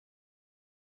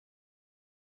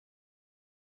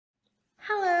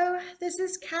Hello, this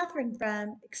is Catherine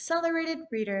from Accelerated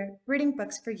Reader, reading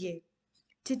books for you.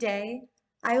 Today,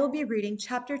 I will be reading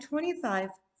chapter 25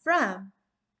 from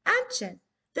Anchen,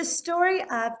 The Story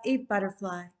of a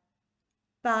Butterfly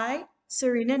by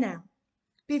Surina Nel.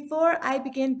 Before I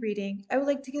begin reading, I would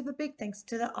like to give a big thanks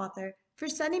to the author for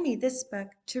sending me this book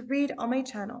to read on my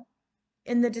channel.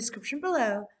 In the description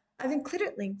below, I've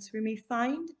included links where you may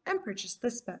find and purchase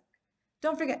this book.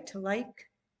 Don't forget to like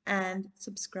and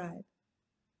subscribe.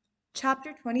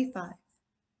 Chapter 25.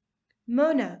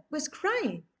 Mona was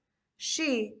crying.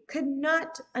 She could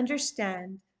not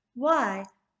understand why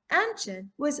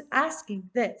Anchen was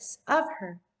asking this of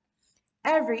her.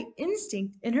 Every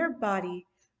instinct in her body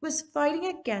was fighting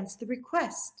against the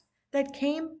request that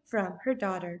came from her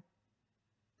daughter.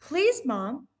 Please,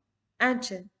 Mom,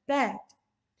 Anchen begged.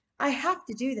 I have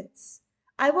to do this.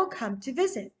 I will come to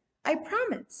visit. I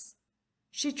promise.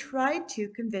 She tried to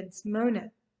convince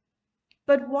Mona.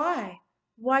 But why?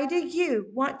 Why do you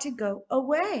want to go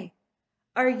away?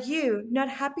 Are you not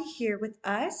happy here with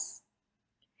us?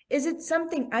 Is it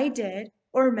something I did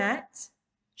or met?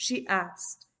 She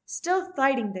asked, still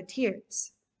fighting the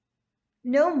tears.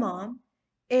 No, Mom,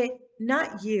 it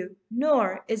not you,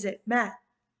 nor is it Matt.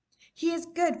 He is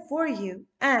good for you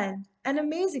and an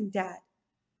amazing dad.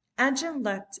 Anjan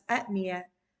looked at Mia,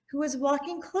 who was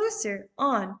walking closer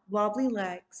on wobbly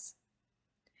legs.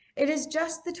 It is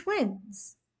just the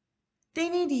twins. They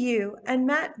need you and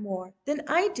Matt more than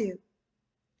I do.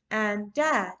 And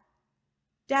Dad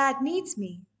needs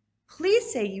me.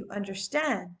 Please say you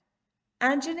understand.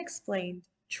 Anjan explained,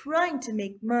 trying to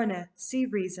make Mona see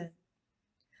reason.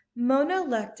 Mona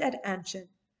looked at Anjan.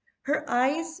 Her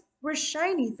eyes were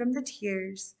shiny from the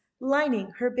tears lining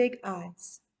her big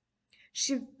eyes.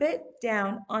 She bit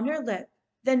down on her lip,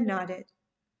 then nodded.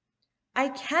 I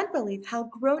can't believe how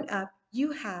grown up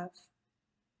you have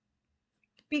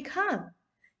become.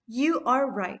 You are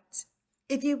right.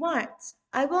 If you want,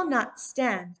 I will not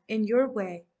stand in your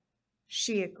way.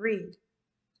 She agreed.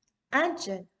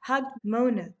 Anchen hugged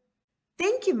Mona.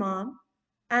 Thank you, Mom,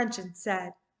 Anchen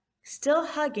said, still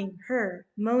hugging her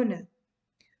Mona,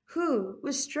 who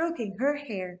was stroking her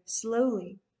hair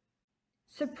slowly.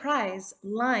 Surprise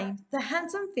lined the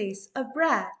handsome face of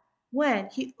Brad when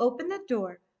he opened the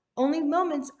door only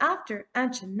moments after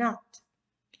Anchen knocked.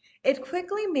 It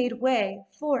quickly made way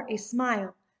for a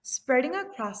smile spreading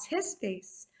across his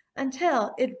face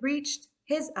until it reached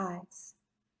his eyes.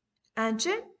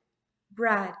 Anchen?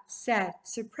 Brad said,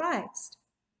 surprised.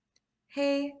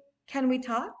 Hey, can we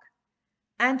talk?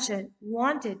 Anchen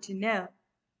wanted to know.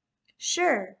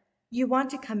 Sure, you want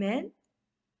to come in?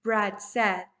 Brad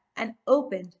said and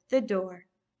opened the door.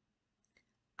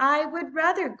 I would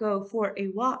rather go for a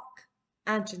walk,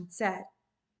 Anchen said.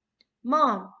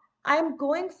 Mom, I am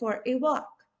going for a walk.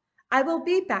 I will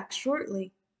be back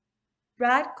shortly.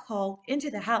 Brad called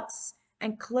into the house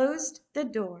and closed the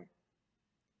door.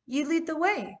 You lead the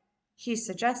way, he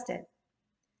suggested.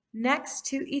 Next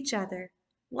to each other,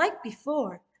 like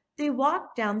before, they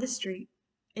walked down the street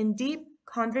in deep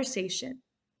conversation.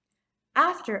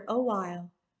 After a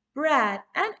while, Brad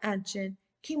and Anchen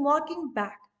came walking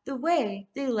back the way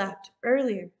they left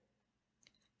earlier.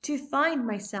 To find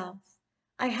myself,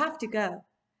 I have to go.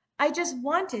 I just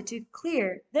wanted to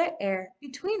clear the air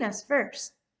between us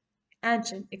first,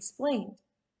 Anchen explained.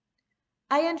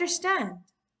 I understand,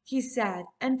 he said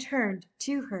and turned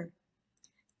to her.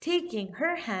 Taking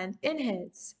her hand in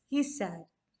his, he said,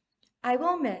 I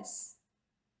will miss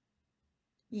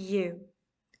you.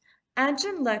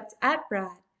 Anjan looked at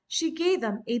Brad. She gave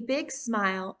him a big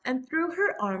smile and threw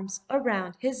her arms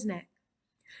around his neck.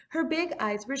 Her big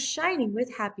eyes were shining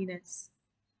with happiness.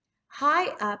 High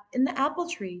up in the apple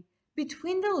tree,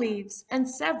 between the leaves and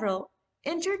several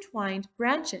intertwined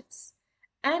branches,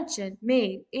 Anjan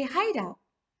made a hideout.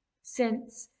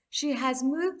 Since she has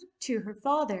moved to her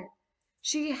father,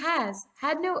 she has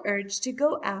had no urge to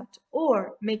go out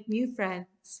or make new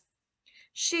friends.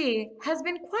 She has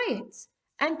been quiet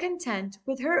and content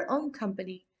with her own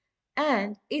company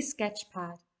and a sketch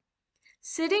pad.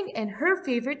 Sitting in her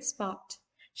favorite spot,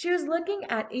 she was looking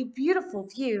at a beautiful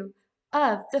view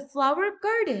of the flower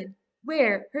garden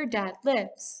where her dad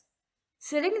lives.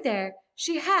 Sitting there,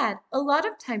 she had a lot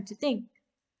of time to think.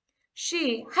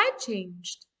 She had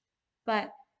changed,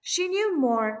 but she knew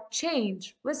more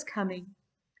change was coming.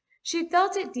 She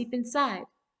felt it deep inside.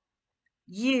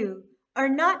 You are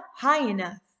not high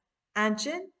enough,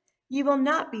 Anchen. You will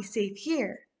not be safe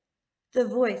here, the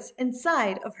voice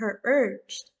inside of her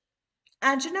urged.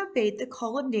 Anchen obeyed the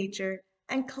call of nature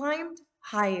and climbed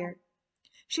higher.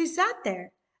 She sat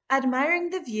there, admiring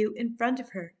the view in front of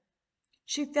her.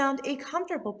 She found a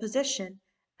comfortable position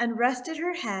and rested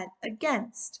her head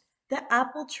against the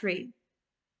apple tree.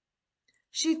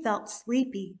 She felt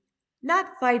sleepy.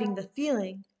 Not fighting the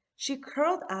feeling, she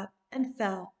curled up and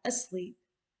fell asleep.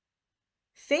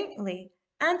 Faintly,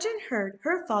 Anchen heard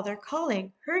her father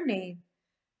calling her name,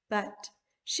 but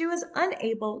she was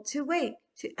unable to wake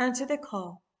to answer the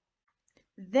call.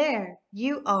 "There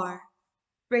you are,"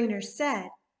 Rainer said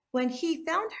when he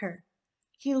found her.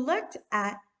 He looked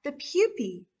at the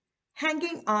pupae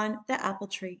hanging on the apple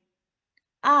tree.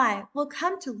 "I will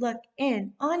come to look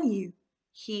in on you,"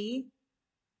 he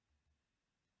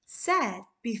said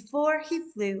before he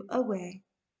flew away.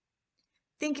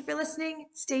 Thank you for listening.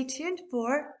 Stay tuned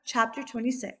for chapter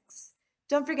 26.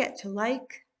 Don't forget to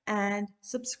like and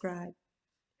subscribe.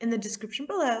 In the description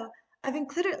below, I've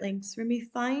included links where you may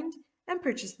find and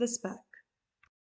purchase this book.